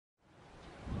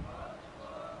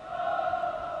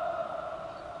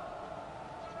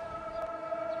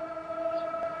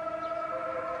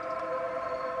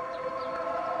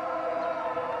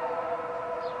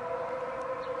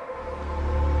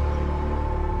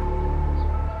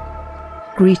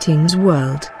Greetings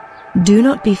world. Do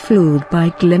not be fooled by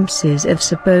glimpses of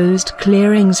supposed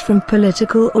clearings from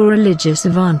political or religious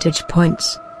vantage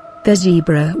points. The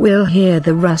zebra will hear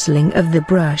the rustling of the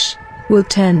brush, will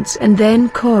tense and then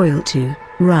coil to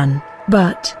run,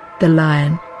 but the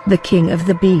lion, the king of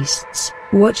the beasts,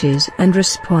 watches and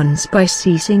responds by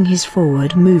ceasing his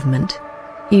forward movement.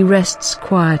 He rests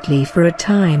quietly for a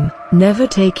time, never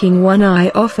taking one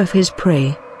eye off of his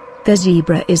prey. The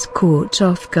zebra is caught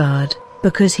off guard,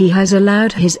 because he has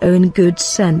allowed his own good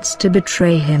sense to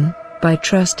betray him, by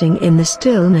trusting in the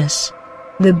stillness.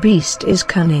 The beast is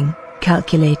cunning,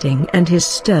 calculating, and his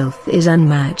stealth is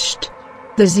unmatched.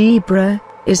 The zebra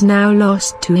is now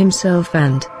lost to himself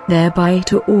and, thereby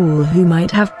to all who might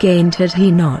have gained had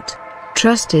he not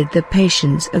trusted the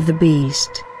patience of the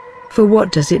beast. For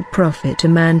what does it profit a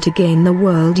man to gain the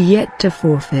world yet to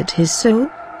forfeit his soul?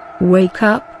 Wake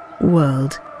up,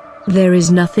 world. There is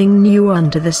nothing new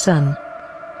under the sun.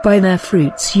 By their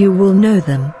fruits you will know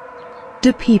them.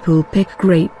 Do people pick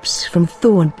grapes from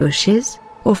thorn bushes,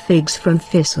 or figs from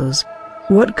thistles?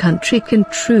 What country can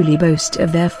truly boast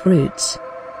of their fruits?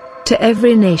 To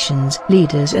every nation's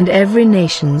leaders and every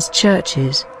nation's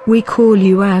churches, we call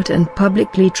you out and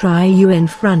publicly try you in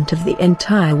front of the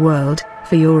entire world,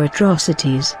 for your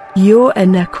atrocities, your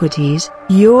iniquities,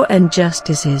 your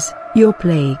injustices, your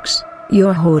plagues,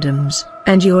 your whoredoms,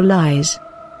 and your lies.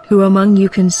 Who among you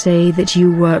can say that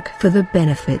you work for the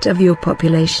benefit of your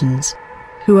populations?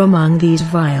 Who among these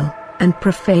vile and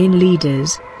profane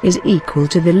leaders is equal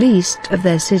to the least of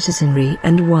their citizenry,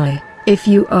 and why, if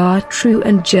you are true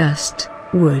and just,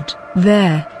 would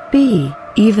there be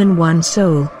even one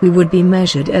soul who would be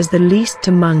measured as the least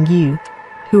among you?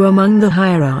 Who among the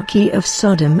hierarchy of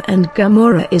Sodom and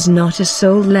Gomorrah is not a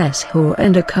soulless whore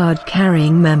and a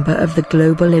card-carrying member of the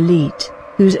global elite,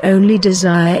 whose only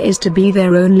desire is to be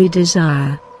their only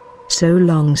desire? So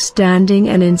long-standing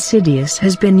and insidious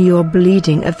has been your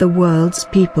bleeding of the world's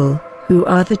people, who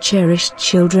are the cherished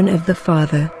children of the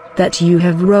Father, that you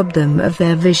have robbed them of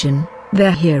their vision,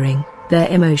 their hearing, their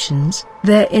emotions,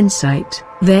 their insight,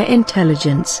 their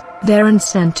intelligence, their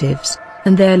incentives,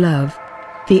 and their love.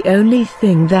 The only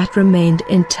thing that remained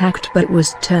intact but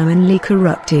was terminally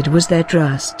corrupted was their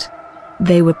trust.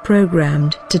 They were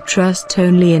programmed to trust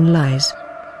only in lies.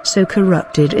 So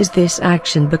corrupted is this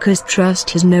action because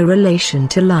trust has no relation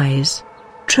to lies.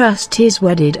 Trust is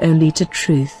wedded only to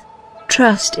truth.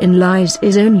 Trust in lies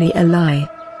is only a lie.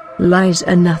 Lies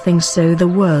are nothing, so the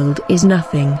world is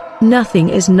nothing, nothing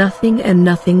is nothing, and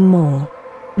nothing more.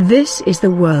 This is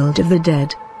the world of the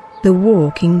dead. The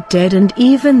walking dead, and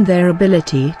even their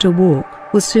ability to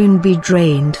walk will soon be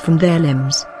drained from their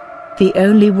limbs. The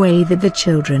only way that the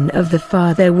children of the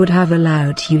Father would have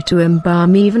allowed you to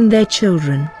embalm even their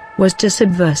children, was to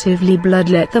subversively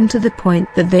bloodlet them to the point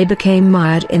that they became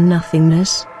mired in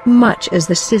nothingness, much as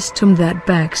the system that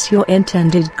backs your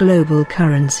intended global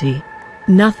currency.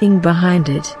 Nothing behind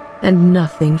it, and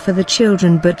nothing for the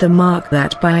children but the mark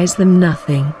that buys them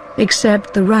nothing,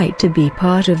 except the right to be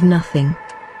part of nothing.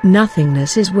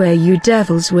 Nothingness is where you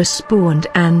devils were spawned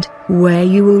and where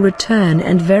you will return,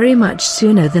 and very much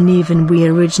sooner than even we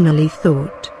originally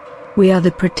thought. We are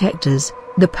the protectors,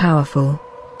 the powerful,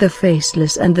 the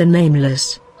faceless and the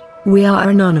nameless. We are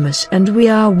anonymous, and we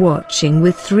are watching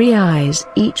with 3 eyes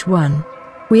each one.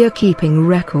 We are keeping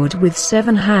record with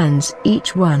 7 hands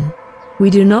each one. We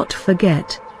do not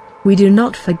forget. We do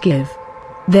not forgive.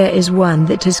 There is one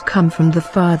that has come from the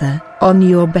Father, on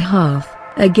your behalf,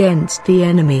 against the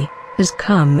enemy, has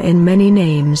come in many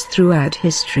names throughout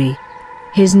history.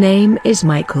 His name is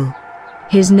Michael.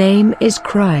 His name is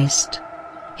Christ.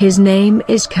 His name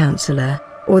is Counselor,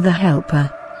 or the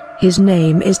Helper. His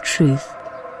name is Truth.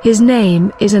 His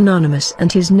name is Anonymous,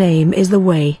 and his name is the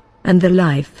Way, and the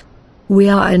Life. We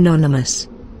are anonymous.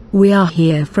 We are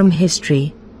here from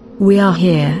history. We are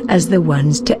here as the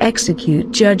ones to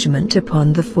execute judgment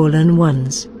upon the fallen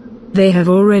ones. They have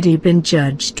already been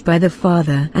judged by the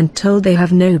Father and told they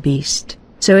have no beast,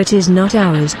 so it is not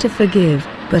ours to forgive,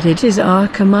 but it is our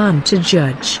command to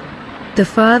judge. The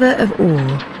Father of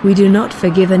all, we do not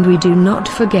forgive and we do not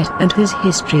forget, and his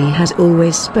history has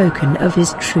always spoken of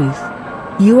his truth.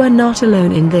 You are not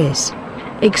alone in this.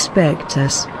 Expect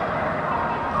us.